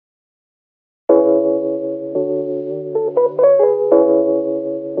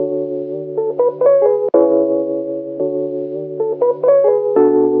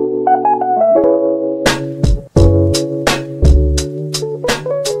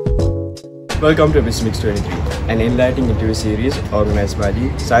Welcome to Epistemics 23, an enlightening interview series organized by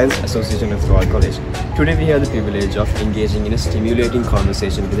the Science Association of Royal College. Today we have the privilege of engaging in a stimulating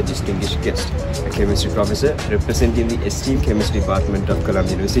conversation with a distinguished guest, a chemistry professor representing the esteemed chemistry department of Colombo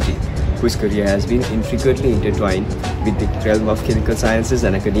University, whose career has been intricately intertwined with the realm of chemical sciences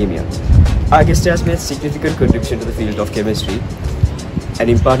and academia. Our guest has made significant contribution to the field of chemistry and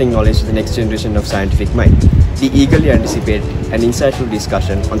imparting knowledge to the next generation of scientific mind. We eagerly anticipate an insightful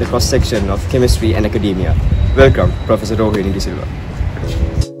discussion on the cross-section of chemistry and academia. Welcome, Professor Rohini De Silva.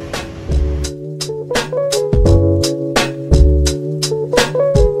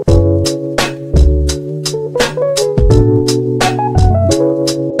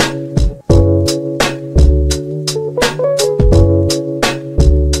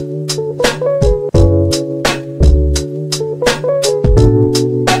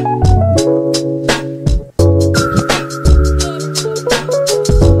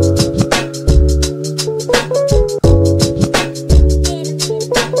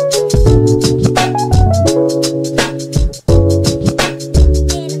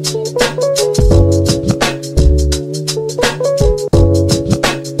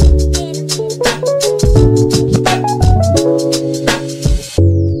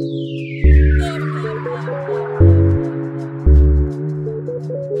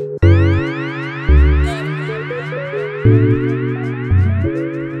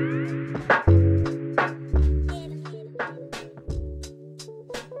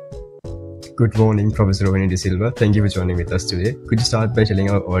 Good morning, Professor Rohini De Silva. Thank you for joining with us today. Could you start by telling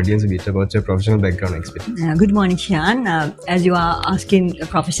our audience a bit about your professional background and expertise? Good morning, Shan. As you are asking a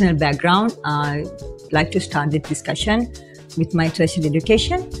professional background, I'd like to start this discussion with my tertiary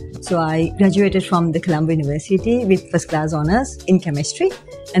education. So I graduated from the Colombo University with first class honors in chemistry,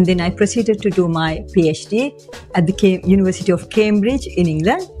 and then I proceeded to do my Ph.D. at the University of Cambridge in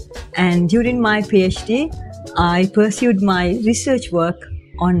England. And during my Ph.D., I pursued my research work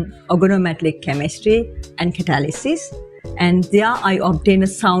on Organometallic Chemistry and Catalysis, and there I obtained a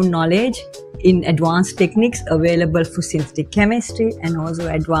sound knowledge in advanced techniques available for synthetic chemistry and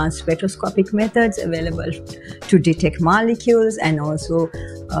also advanced spectroscopic methods available to detect molecules, and also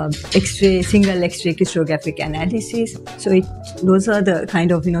single X-ray crystallographic analysis. So those are the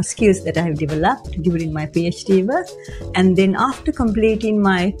kind of skills that I have developed during my PhD work. And then after completing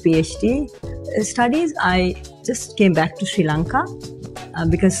my PhD studies, I just came back to Sri Lanka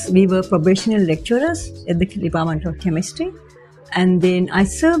because we were probationary lecturers at the Department of Chemistry. And then I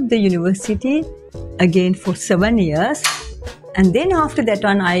served the university again for 7 years. And then after that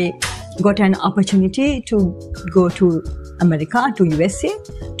one, I got an opportunity to go to America, to USA,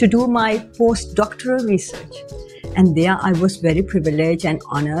 to do my postdoctoral research. And there I was very privileged and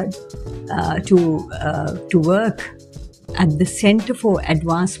honored to work at the Center for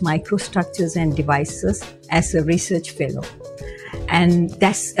Advanced Microstructures and Devices as a research fellow. And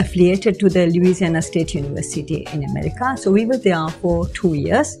that's affiliated to the Louisiana State University in America. So we were there for 2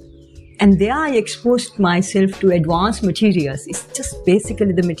 years. And there I exposed myself to advanced materials. It's just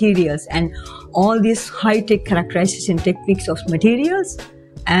basically the materials and all these high-tech characterization techniques of materials.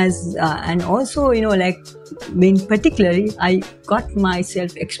 And also, particularly, I got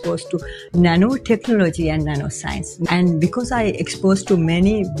myself exposed to nanotechnology and nanoscience. And because I exposed to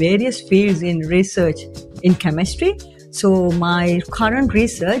many various fields in research in chemistry, so my current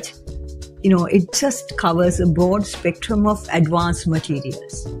research, it just covers a broad spectrum of advanced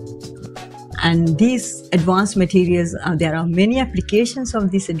materials. And these advanced materials, there are many applications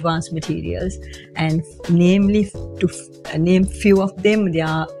of these advanced materials, and namely, to name few of them, there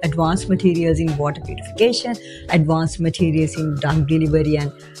are advanced materials in water purification, advanced materials in drug delivery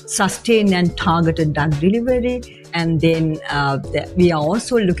and sustained and targeted drug delivery. And then we are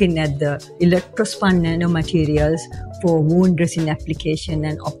also looking at the electrospun nanomaterials for wound dressing application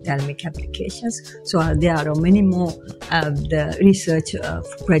and ophthalmic applications. So there are many more the research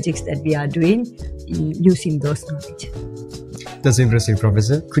projects that we are doing using those knowledge. That's impressive,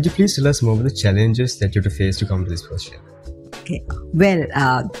 Professor. Could you please tell us more about the challenges that you had to face to come to this position? Okay.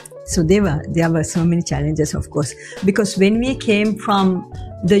 Well, so there were so many challenges, of course, because when we came from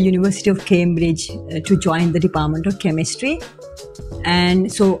the University of Cambridge to join the Department of Chemistry,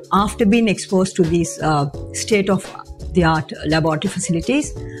 and so after being exposed to these state-of-the-art laboratory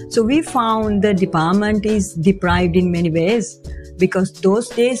facilities, so we found the department is deprived in many ways, because those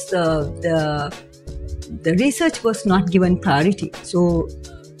days the research was not given priority. So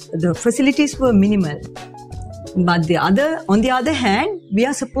the facilities were minimal. But on the other hand, we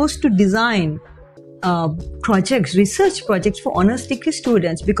are supposed to design research projects for honors degree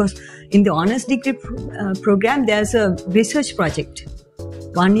students, because in the honors degree program, there's a research project.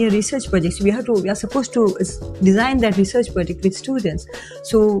 1-year research projects. We are supposed to design that research project with students.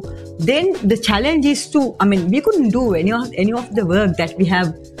 So then the challenge is we couldn't do any of the work that we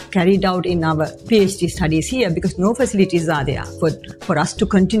have carried out in our PhD studies here because no facilities are there for us to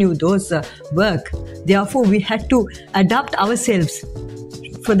continue those work. Therefore, we had to adapt ourselves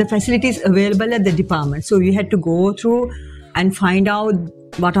for the facilities available at the department. So we had to go through and find out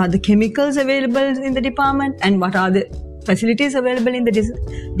what are the chemicals available in the department and what are the facilities available in the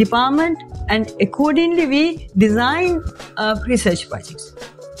department, and accordingly we design research projects.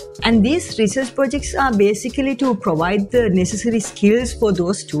 And these research projects are basically to provide the necessary skills for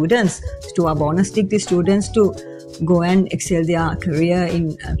those students, to our bonus degree students, to go and excel their career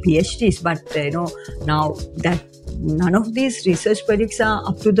in PhDs. But now that none of these research projects are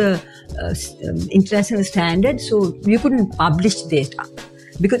up to the international standard, so we couldn't publish data.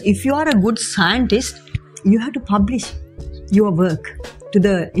 Because if you are a good scientist, you have to publish your work to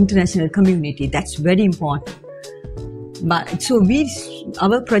the international community. That's very important. But so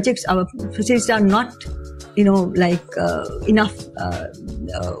our facilities are not, enough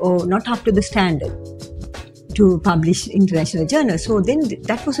or not up to the standard to publish international journals. So then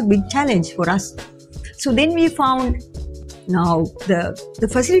that was a big challenge for us. So then we found now the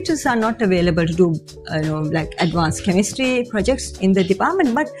facilities are not available to do advanced chemistry projects in the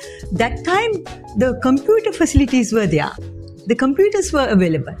department, but that time the computer facilities were there. The computers were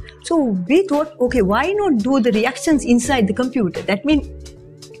available. So we thought, okay, why not do the reactions inside the computer? That means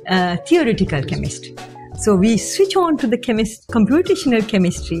theoretical chemistry. So we switch on to the computational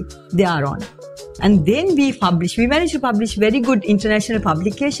chemistry there on. And then we managed to publish very good international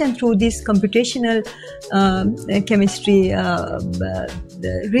publication through this computational chemistry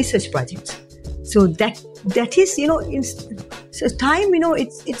research projects. So that is, in time,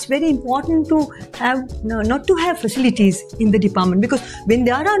 it's very important to have, not to have facilities in the department, because when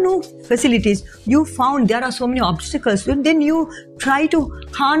there are no facilities, you found there are so many obstacles. Then you try to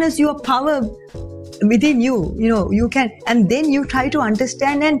harness your power within you, you can, and then you try to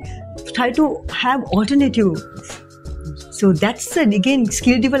understand and try to have alternative. So that's again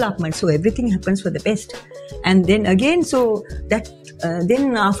skill development. So everything happens for the best. And then again, so that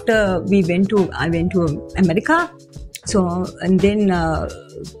then after I went to America. So and then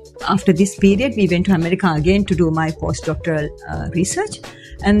after this period, we went to America again to do my postdoctoral research.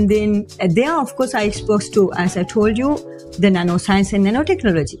 And then there, of course, I exposed to, as I told you, the nanoscience and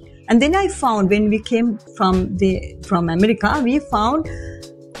nanotechnology. And then I found, when we came from America, we found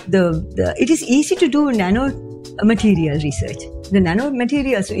it is easy to do nanomaterial research. The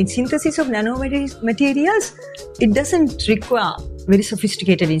nanomaterials, in synthesis of nanomaterials, it doesn't require very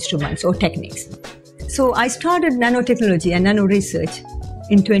sophisticated instruments or techniques. So I started nanotechnology and nano research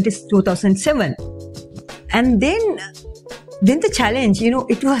in 2007. And then the challenge,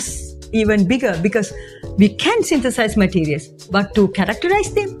 it was even bigger, because we can synthesize materials, but to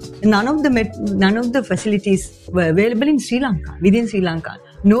characterize them, none of the facilities were available in Sri Lanka, within Sri Lanka.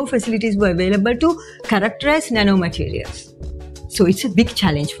 No facilities were available to characterize nanomaterials. So it's a big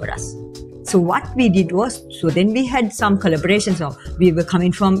challenge for us. So what we did was, so then we had some collaborations. We were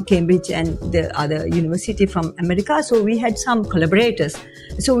coming from Cambridge and the other university from America. So we had some collaborators.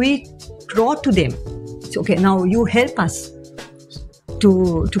 So we wrote to them. So, okay, now you help us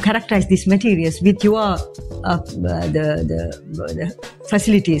to characterize these materials with your the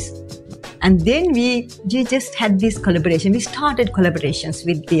facilities. And then we just had this collaboration. We started collaborations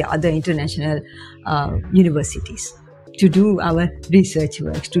with the other international universities to do our research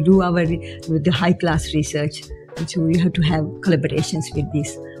work, to do with the high class research. And so we have to have collaborations with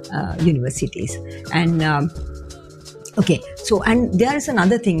these universities. And okay, so and there is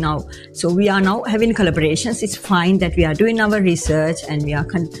another thing now. So we are now having collaborations. It's fine that we are doing our research and we are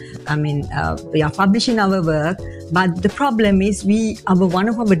publishing our work. But the problem is, one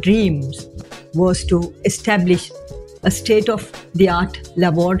of our dreams was to establish a state-of-the-art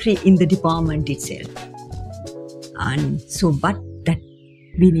laboratory in the department itself. And so, but that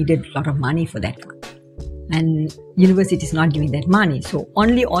we needed a lot of money for that one. And university is not giving that money. So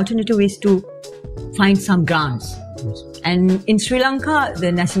only alternative is to find some grants. Yes. And in Sri Lanka,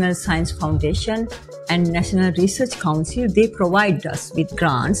 the National Science Foundation and National Research Council, they provide us with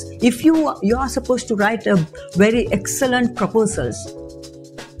grants. If you are supposed to write a very excellent proposals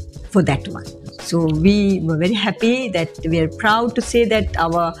for that one. So we were very happy that we are proud to say that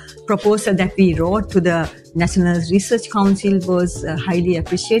our proposal that we wrote to the National Research Council was highly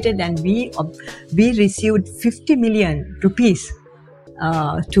appreciated, and we received 50 million rupees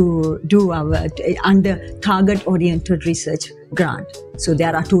to do our under target-oriented research grant. So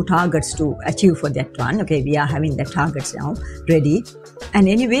there are 2 targets to achieve for that one. Okay, we are having the targets now ready. And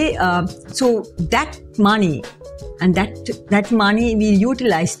anyway, so that money, and that money we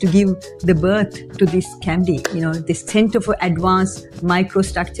utilize to give the birth to this CAMD, this Center for Advanced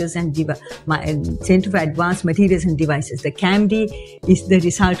Microstructures and Center for Advanced Materials and Devices. The CAMD is the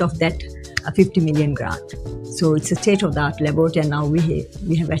result of that 50 million grant. So it's a state-of-the-art laboratory, and now we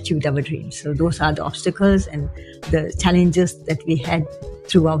have achieved our dreams. So those are the obstacles and the challenges that we had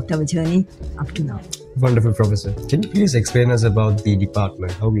throughout our journey up to now. Wonderful, Professor. Can you please explain us about the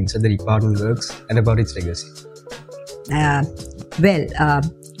department, how inside the department works, and about its legacy? The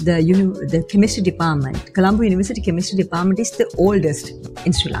chemistry department, Colombo University Chemistry Department, is the oldest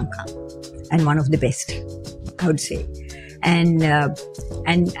in Sri Lanka and one of the best, I would say. And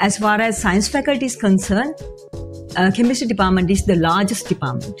as far as science faculty is concerned, chemistry department is the largest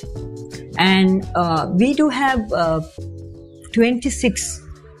department, and we do have 26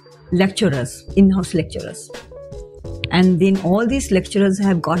 lecturers, in-house lecturers. And then all these lecturers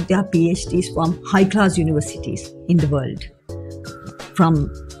have got their PhDs from high-class universities in the world, from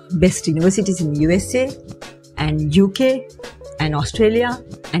best universities in USA and UK and Australia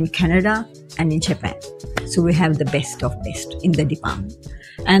and Canada and in Japan. So we have the best of best in the department.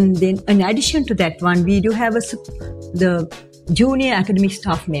 And then in addition to that one, we do have the junior academic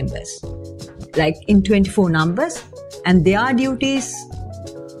staff members, like in 24 numbers, and their duties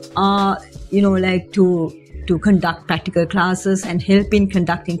are, to conduct practical classes and help in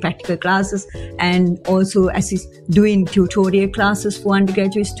conducting practical classes, and also assist doing tutorial classes for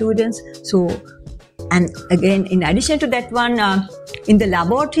undergraduate students. So, and again, in addition to that one, in the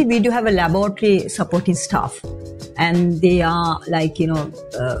laboratory, we do have a laboratory supporting staff, and they are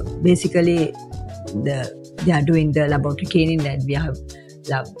basically they are doing the laboratory cleaning, and we have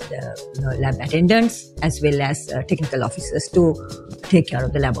lab attendants as well as technical officers to take care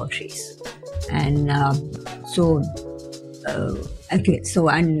of the laboratories. And so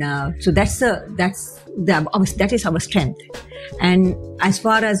that is our strength. And as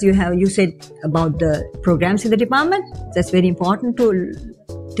far as you said about the programs in the department, that's very important to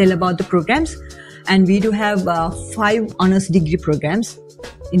tell about the programs. And we do have 5 honors degree programs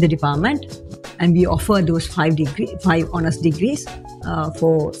in the department, and we offer those 5 honors degrees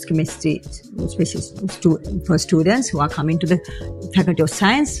for chemistry for students who are coming to the Faculty of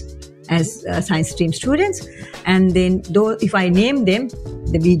Science as science stream students. And then, if I name them,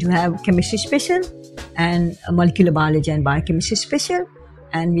 we do have chemistry special and molecular biology and biochemistry special,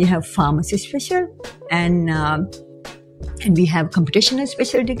 and we have pharmacy special, and we have computational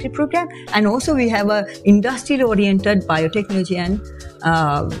special degree program, and also we have a industry oriented biotechnology and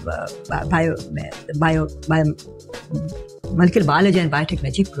molecular biology and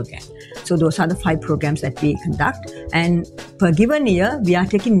biotechnology program. So those are the 5 programs that we conduct, and per given year we are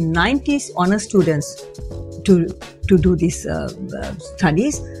taking 90 honor students to do these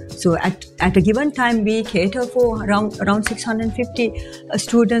studies. So at a given time we cater for around 650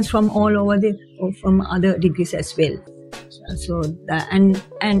 students from all over from other degrees as well. So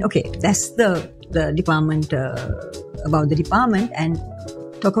okay, that's the department, about the department. And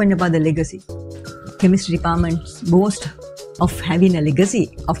talking about the legacy, chemistry department boasts of having a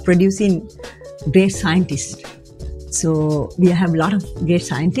legacy of producing great scientists. So we have a lot of great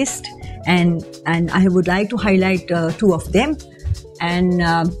scientists, and I would like to highlight 2 of them. And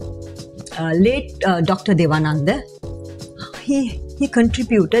late Dr. Devananda, he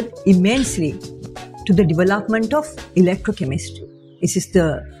contributed immensely to the development of electrochemistry. This is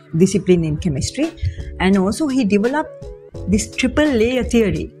the discipline in chemistry, and also he developed this triple layer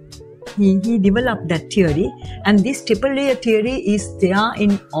theory. He developed that theory, and this triple layer theory is there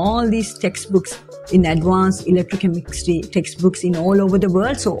in all these textbooks, in advanced electrochemistry textbooks in all over the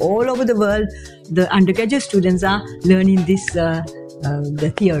world. So all over the world, the undergraduate students are learning this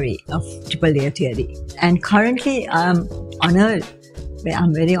the theory of triple layer theory. And currently, I'm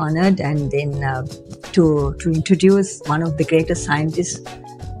very honored, and then to introduce one of the greatest scientists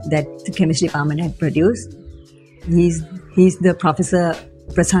that the chemistry department had produced. He's the Professor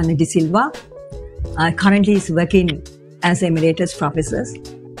Rohini De Silva. Currently, he's working as emeritus professor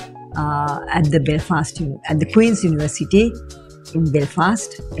at the Queen's University in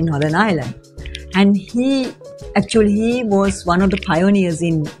Belfast, in Northern Ireland. And he was one of the pioneers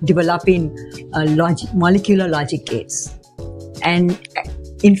in developing molecular logic gates. And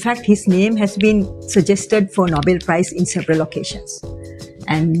in fact, his name has been suggested for Nobel Prize in several occasions.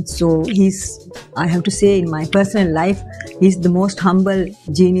 And so I have to say, in my personal life, he's the most humble,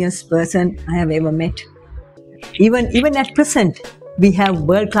 genius person I have ever met. Even at present, we have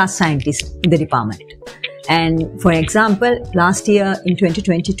world-class scientists in the department. And for example, last year in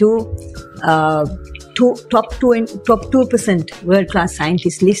 2022, top 2% world-class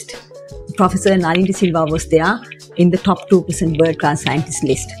scientist list. Professor Rohini De Silva was there in the top 2% world-class scientist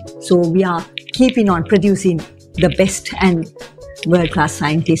list. So we are keeping on producing the best and world-class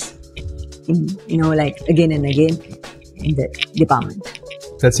scientists, again and again in the department.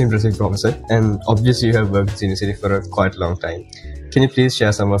 That's interesting, Professor. And obviously you have worked at the university for a quite long time. Can you please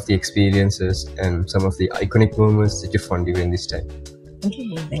share some of the experiences and some of the iconic moments that you found during this time?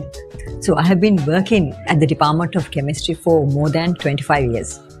 Okay, then. So I have been working at the Department of Chemistry for more than 25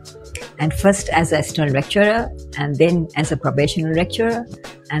 years. And first as an external lecturer, and then as a probationary lecturer,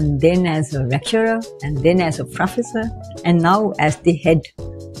 and then as a lecturer, and then as a professor, and now as the head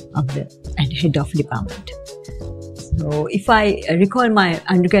of department. So if I recall my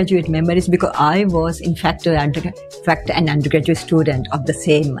undergraduate memories, because I was in fact an undergraduate student of the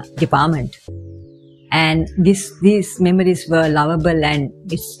same department, and these memories were lovable, and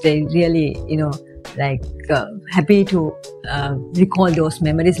it's really happy to recall those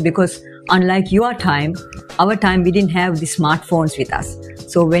memories, because unlike your time, our time, we didn't have the smartphones with us.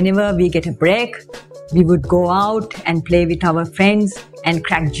 So whenever we get a break, we would go out and play with our friends and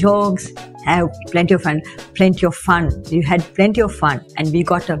crack jokes, have plenty of fun. You had plenty of fun, and we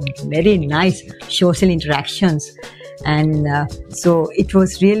got a very nice social interactions. And so it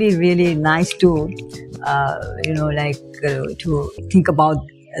was really, really nice to, to think about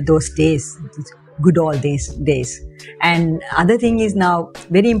those days, good old days. And other thing is, now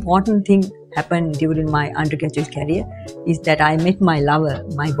very important thing happened during my undergraduate career is that I met my lover,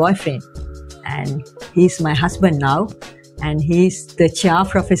 my boyfriend, and he's my husband now, and he's the chair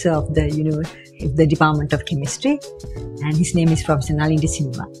professor of the Department of Chemistry, and his name is Professor Rohini De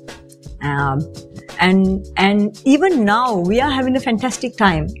Silva. And even now we are having a fantastic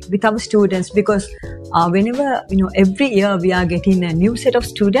time with our students, because whenever every year we are getting a new set of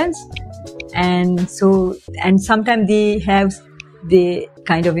students, and sometimes they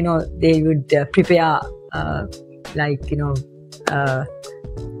would prepare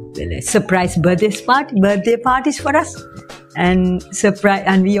surprise birthday parties for us, and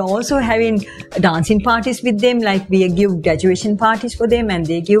we are also having dancing parties with them, like we give graduation parties for them and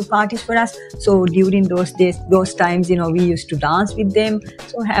they give parties for us. So during those times, we used to dance with them,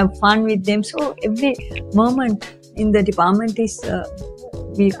 so have fun with them. So every moment in the department is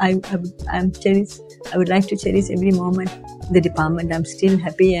I would like to cherish every moment in the department. I'm still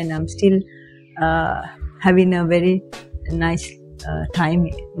happy, and I'm still having a very nice time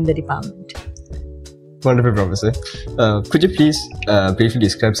in the department. Wonderful, Professor. Could you please briefly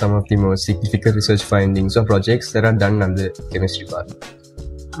describe some of the most significant research findings or projects that are done on the chemistry part?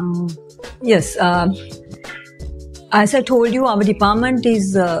 Yes. As I told you, our department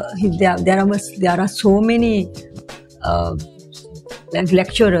is there are so many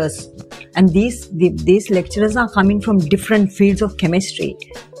lecturers, and these lecturers are coming from different fields of chemistry.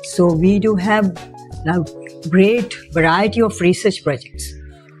 So we do have a great variety of research projects,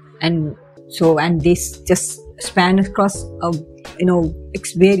 and this just span across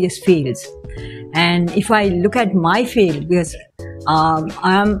various fields. And if I look at my field, because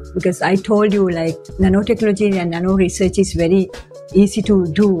I told you, like, nanotechnology and nano research is very easy to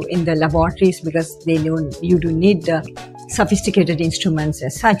do in the laboratories, because you do need the sophisticated instruments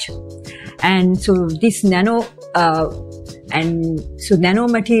as such. And so this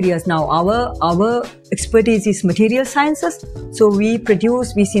nanomaterials, now our expertise is material sciences. So we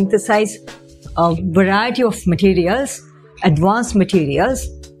synthesize a variety of materials, advanced materials,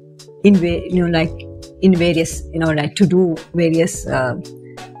 in various to do various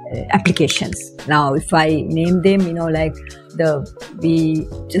applications. Now, if I name them, we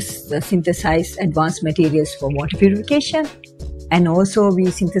just synthesize advanced materials for water purification, and also we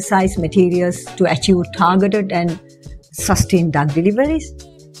synthesize materials to achieve targeted and sustained drug deliveries.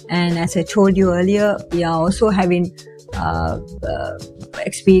 And as I told you earlier, we are also having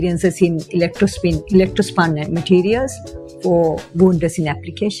experiences in electrospun materials for wound dressing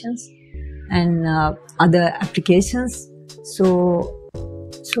applications and other applications. So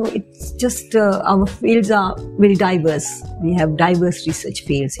it's just our fields are very diverse. We have diverse research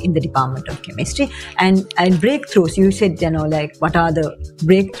fields in the Department of Chemistry, and breakthroughs. You said, what are the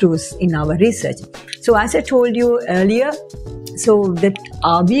breakthroughs in our research? So as I told you earlier, so that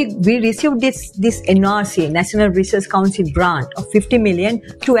we received this NRC, National Research Council grant of 50 million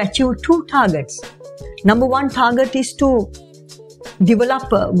to achieve two targets. Number one target is to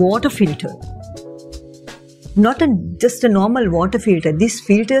develop a water filter. Not just a normal water filter. These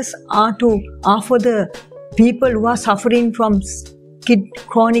filters are for the people who are suffering from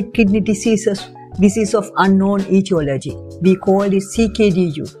chronic kidney disease of unknown etiology. We call it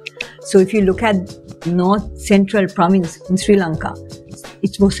CKDU. So if you look at North Central province in Sri Lanka,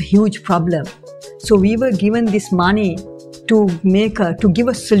 it was a huge problem. So we were given this money to give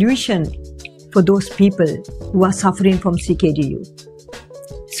a solution for those people who are suffering from CKDU.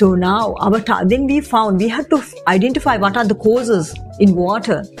 So now then we found we had to identify what are the causes in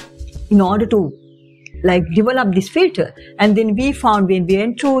water in order to develop this filter. And then we found, when we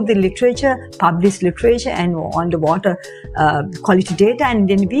went through the literature, published literature and on the water quality data, and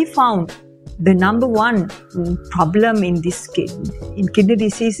then we found the number one problem in this in kidney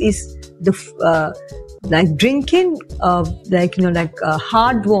disease is the drinking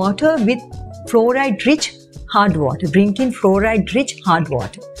hard water with fluoride rich hard water, drinking fluoride rich hard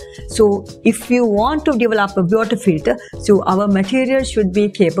water. So if you want to develop a water filter, so our material should be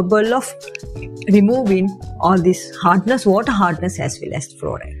capable of removing all this hardness, water hardness, as well as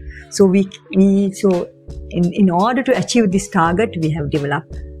fluoride. So in order to achieve this target, we have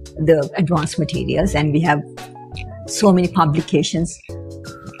developed the advanced materials, and we have so many publications,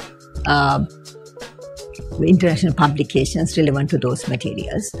 international publications relevant to those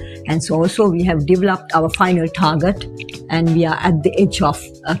materials. And so also we have developed our final target, and we are at the edge of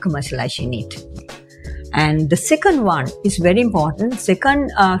commercializing it. And the second one is very important.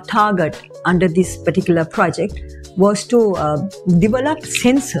 Second target under this particular project was to develop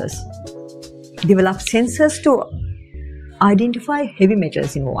sensors to identify heavy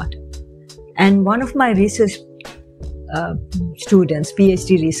metals in water. And one of my research students,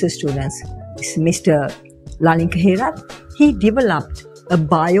 Ph.D. research students, is Mr. Lanka, he developed a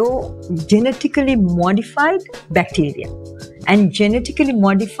genetically modified bacteria and genetically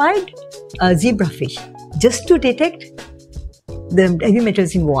modified zebrafish just to detect the heavy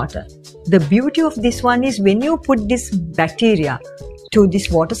metals in water. The beauty of this one is, when you put this bacteria to this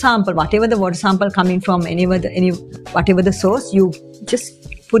water sample, whatever the water sample coming from, whatever the source, you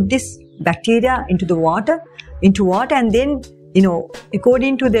just put this bacteria into water, and then,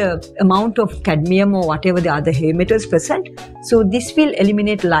 according to the amount of cadmium or whatever the other heavy metals present, so this will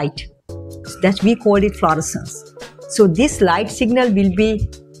eliminate light. That we call it fluorescence. So this light signal will be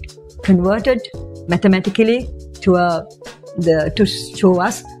converted mathematically to show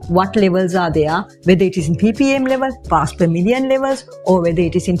us what levels are there, whether it is in ppm level, parts per million levels, or whether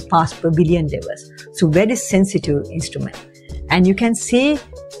it is in parts per billion levels. So very sensitive instrument. And you can see,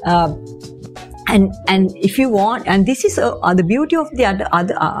 and if you want, and this is the beauty of the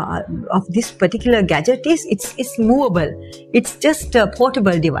of this particular gadget is it's movable. It's just a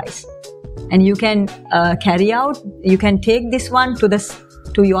portable device, and you can carry out. You can take this one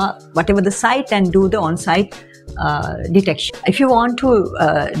to your whatever the site and do the on-site detection. If you want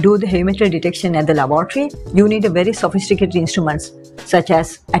to do the heavy metal detection at the laboratory, you need a very sophisticated instruments such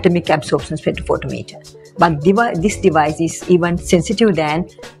as atomic absorption spectrophotometer. But this device is even sensitive than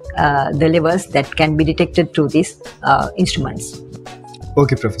the levels that can be detected through these instruments.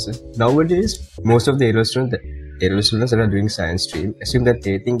 Okay, Professor. Nowadays, most of the A-level students that are doing science stream assume that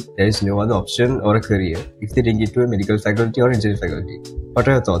they think there is no other option or a career if they didn't get to a medical faculty or engineering faculty. What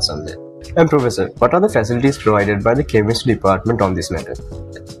are your thoughts on that? And Professor, what are the facilities provided by the chemistry department on this matter?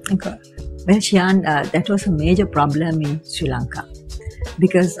 Okay. Well, Shian, that was a major problem in Sri Lanka,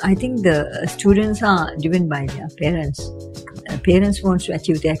 because I think the students are driven by their parents. Parents want to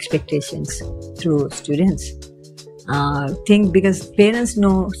achieve their expectations through students. Because parents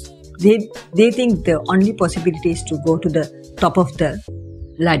know, they think the only possibility is to go to the top of the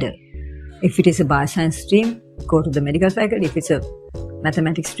ladder. If it is a bioscience stream, go to the medical faculty. If it's a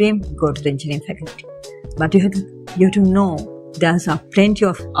mathematics stream, go to the engineering faculty. But you have to know there's plenty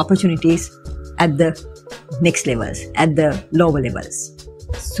of opportunities at the next levels, at the lower levels.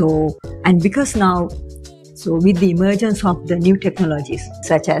 So, and because now, so with the emergence of the new technologies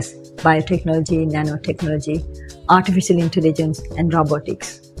such as biotechnology, nanotechnology, artificial intelligence and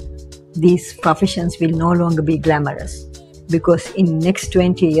robotics, these professions will no longer be glamorous, because in next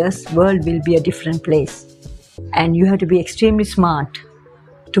 20 years, world will be a different place. And you have to be extremely smart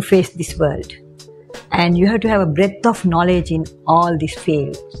to face this world. And you have to have a breadth of knowledge in all these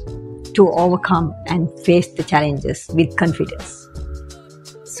fields to overcome and face the challenges with confidence.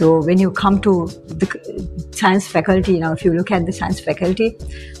 So when you come to the science faculty, if you look at the science faculty,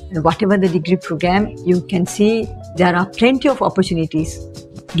 whatever the degree program, you can see there are plenty of opportunities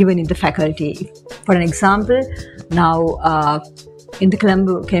given in the faculty. For an example, now in the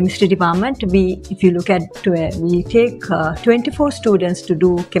Colombo Chemistry Department, we take 24 students to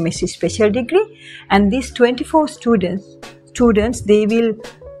do chemistry special degree, and these 24 students, they will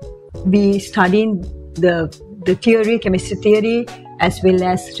be studying the theory, chemistry theory, as well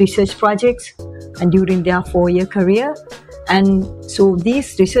as research projects, and during their 4-year career. And so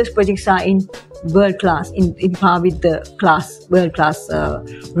these research projects are in world class, in par with the world class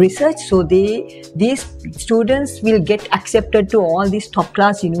research. So these students will get accepted to all these top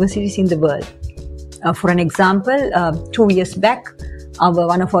class universities in the world. For an example, 2 years back,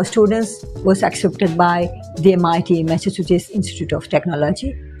 one of our students was accepted by the MIT, Massachusetts Institute of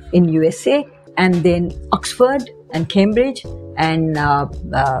Technology in USA, and then Oxford and Cambridge and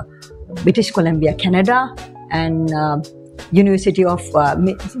British Columbia, Canada, and University of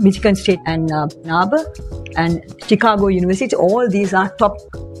Michigan State and Ann Arbor, and Chicago University. All these are top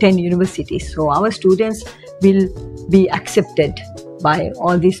 10 universities. So our students will be accepted by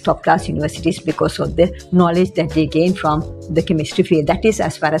all these top class universities because of the knowledge that they gain from the chemistry field. That is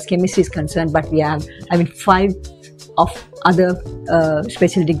as far as chemistry is concerned, but we are having 5 of other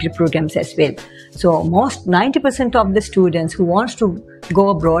special degree programs as well. So most 90% of the students who wants to go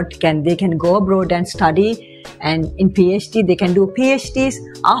abroad can go abroad and study, and in PhD they can do PhDs.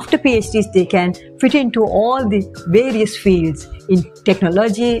 After PhDs they can fit into all the various fields in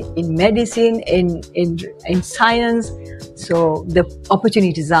technology, in medicine, in science. So the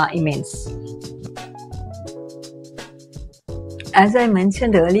opportunities are immense. As I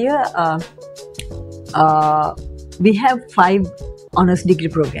mentioned earlier, we have 5 honors degree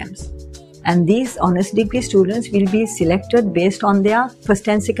programs, and these honors degree students will be selected based on their first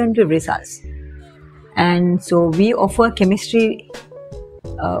and secondary results. And so we offer chemistry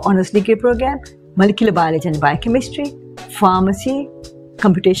honors degree program, molecular biology and biochemistry, pharmacy,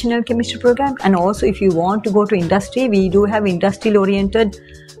 computational chemistry program, and also if you want to go to industry, we do have industrial oriented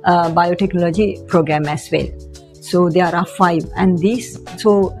biotechnology program as well. So there are 5, and these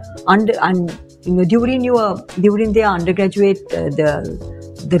during their undergraduate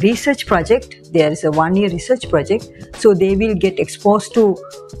the research project, there is a 1-year research project, so they will get exposed to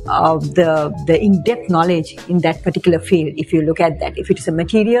the in-depth knowledge in that particular field. If you look at that, if it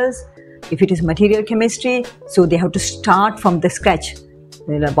is material chemistry, so they have to start from the scratch,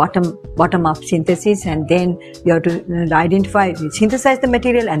 bottom up synthesis, and then you have to synthesize the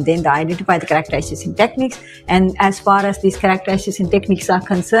material, and then identify the characterization techniques. And as far as these characterization techniques are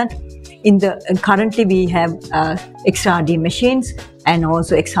concerned, currently we have XRD machines and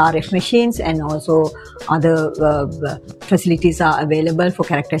also XRF machines, and also other facilities are available for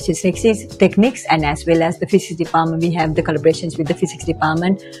characterization techniques. And as well as the physics department, we have the collaborations with the physics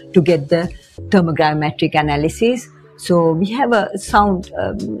department to get the thermogravimetric analysis. So we have a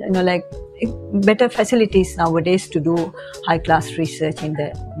better facilities nowadays to do high-class research in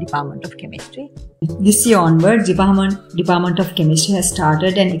the Department of Chemistry. This year onwards, Department of Chemistry has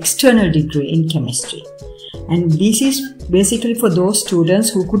started an external degree in chemistry. And this is basically for those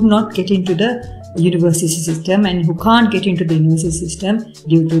students who could not get into the university system and who can't get into the university system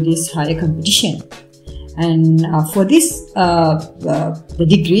due to this higher competition. And for this the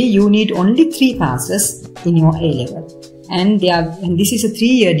degree, you need only 3 passes in your A-level. And this is a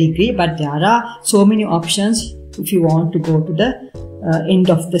 3-year degree, but there are so many options if you want to go to the end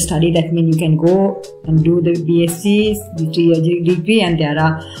of the study. That means you can go and do the BSc, the 3-year degree, and there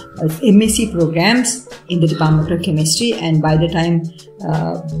are MSc programs in the Department of Chemistry. And by the time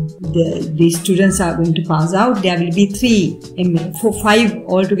these students are going to pass out, there will be 5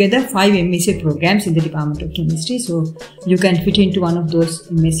 altogether, 5 MSc programs in the Department of Chemistry. So you can fit into one of those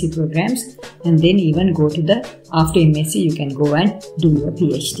MSc programs, and then even go to after MSc you can go and do your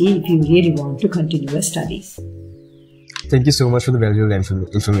PhD if you really want to continue your studies. Thank you so much for the valuable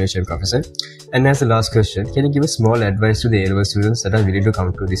information, Professor. And as the last question, can you give a small advice to the A-level students that are willing to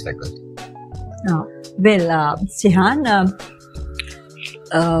come to this faculty? Sihan,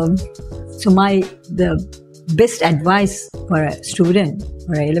 the best advice for a student,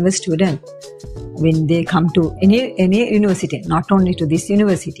 for an A-level student, when they come to any university, not only to this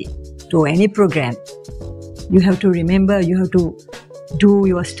university, to any program, you have to remember, you have to do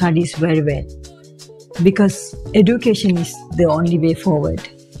your studies very well, because education is the only way forward.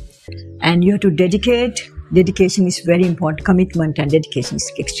 And you have to dedication is very important. Commitment and dedication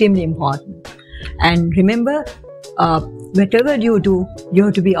is extremely important. And remember, whatever you do, you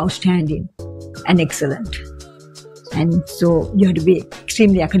have to be outstanding and excellent. And so you have to be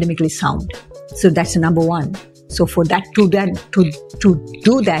extremely academically sound. So that's number 1. So for that, to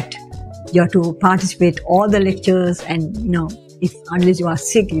do that, you have to participate all the lectures, and unless you are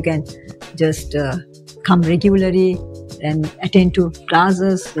sick, you can just come regularly and attend to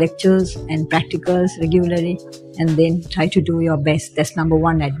classes, lectures and practicals regularly, and then try to do your best. That's number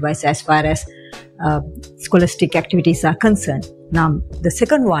 1 advice as far as scholastic activities are concerned. Now, the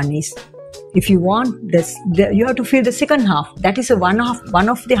second one is, if you want this, you have to fill the second half. That is one of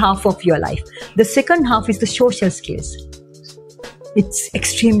the half of your life. The second half is the social skills. it's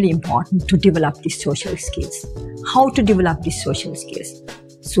extremely important to develop these social skills. How to develop these social skills?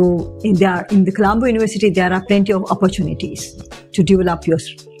 So in the Colombo University, there are plenty of opportunities to develop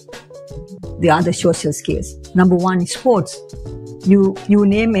the other social skills. Number one is sports. You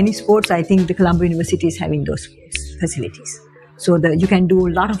name any sports, I think the Colombo University is having those facilities. So you can do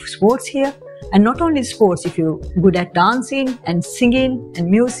a lot of sports here. And not only sports, if you're good at dancing and singing and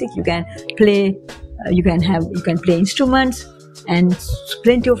music, you can play, you can play instruments, and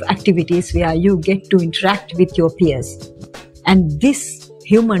plenty of activities where you get to interact with your peers. And this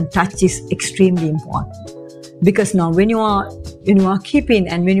human touch is extremely important, because now when you are keeping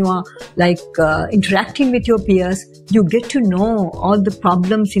and when you are interacting with your peers, you get to know all the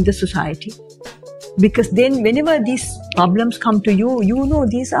problems in the society. Because then whenever these problems come to you, you know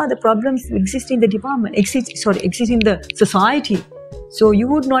these are the problems exist in the department, exist in the society. So you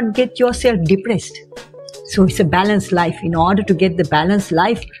would not get yourself depressed. So it's a balanced life. In order to get the balanced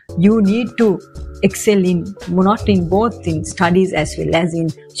life, you need to excel not in both in studies as well as in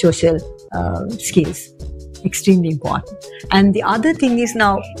social skills. Extremely important. And the other thing is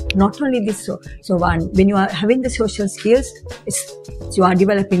now, not only this, when you are having the social skills, you are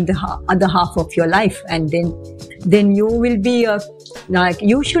developing the other half of your life, and then you will be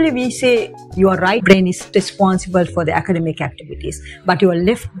usually we say your right brain is responsible for the academic activities, but your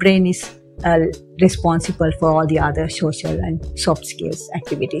left brain is responsible for all the other social and soft skills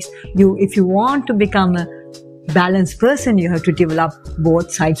activities. If you want to become a balanced person, you have to develop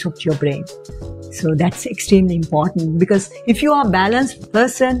both sides of your brain. So that's extremely important, because if you are a balanced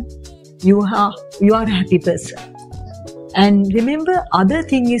person, you are a happy person. And remember, other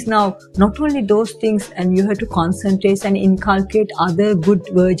thing is now, not only those things, and you have to concentrate and inculcate other good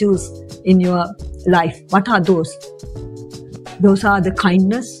virtues in your life. What are those? Those are the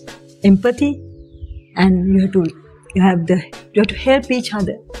kindness, empathy, and you have to help each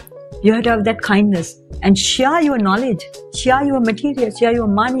other. You have to have that kindness and share your knowledge, share your material, share your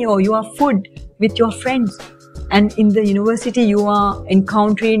money or your food with your friends. And in the university, you are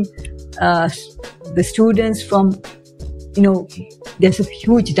encountering the students from, there's a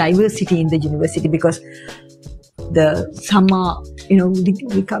huge diversity in the university, because some are,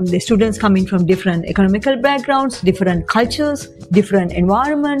 the students coming from different economical backgrounds, different cultures, different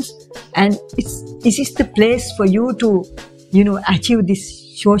environments, and this is the place for you to, achieve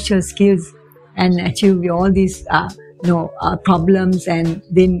these social skills and achieve all these, problems, and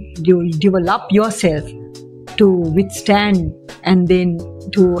then you develop yourself to withstand and then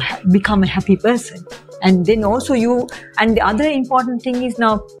to become a happy person. And then also and the other important thing is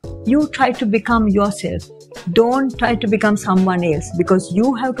now, you try to become yourself. Don't try to become someone else, because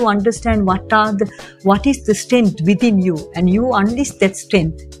you have to understand what is the strength within you, and you unleash that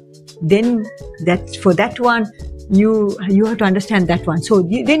strength. Then for that one, you have to understand that one. So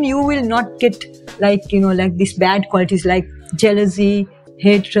then you will not get like these bad qualities like jealousy,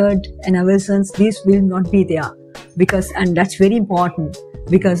 hatred, and aversions. These will not be there, and that's very important,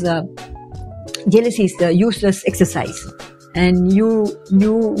 because jealousy is the useless exercise. And you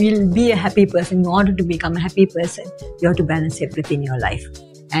will be a happy person. In order to become a happy person, you have to balance everything in your life.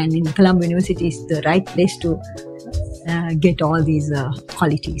 And in Colombo University is the right place to get all these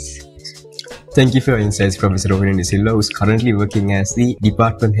qualities. Thank you for your insights, Professor Rohini De Silva, who is currently working as the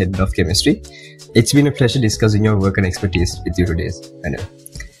Department Head of Chemistry. It's been a pleasure discussing your work and expertise with you today.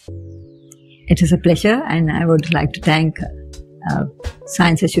 It is a pleasure, and I would like to thank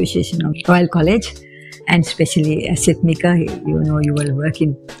Science Association of Royal College, and especially Epistemics. You will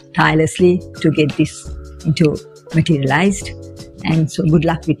working tirelessly to get this into materialized. And so good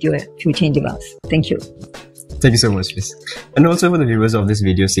luck with your future endeavors. Thank you. Thank you so much, Miss. And also for the viewers of this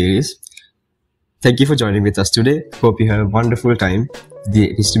video series, thank you for joining with us today. Hope you have a wonderful time.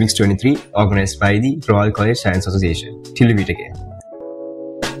 The Epistemics 23, organized by the Royal College Science Association. Till we meet again.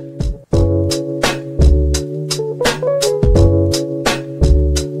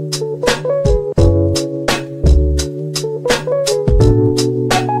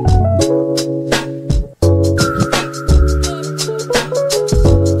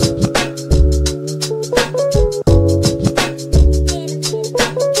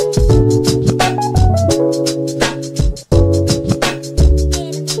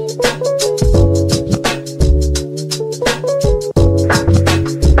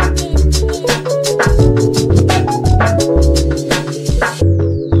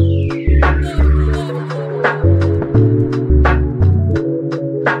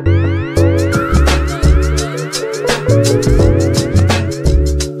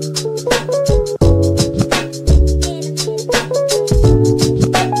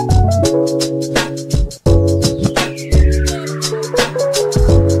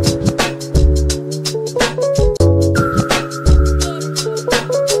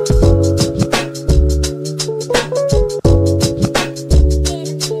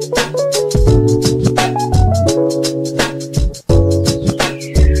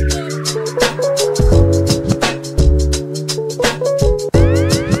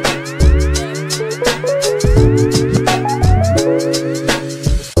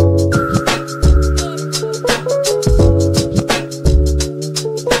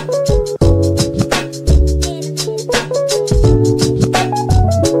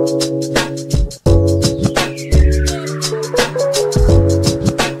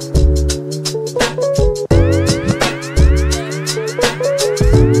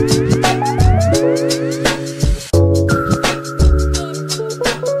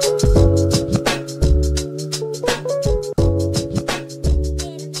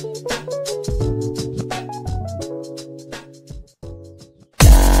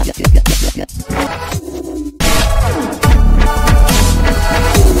 Yeah.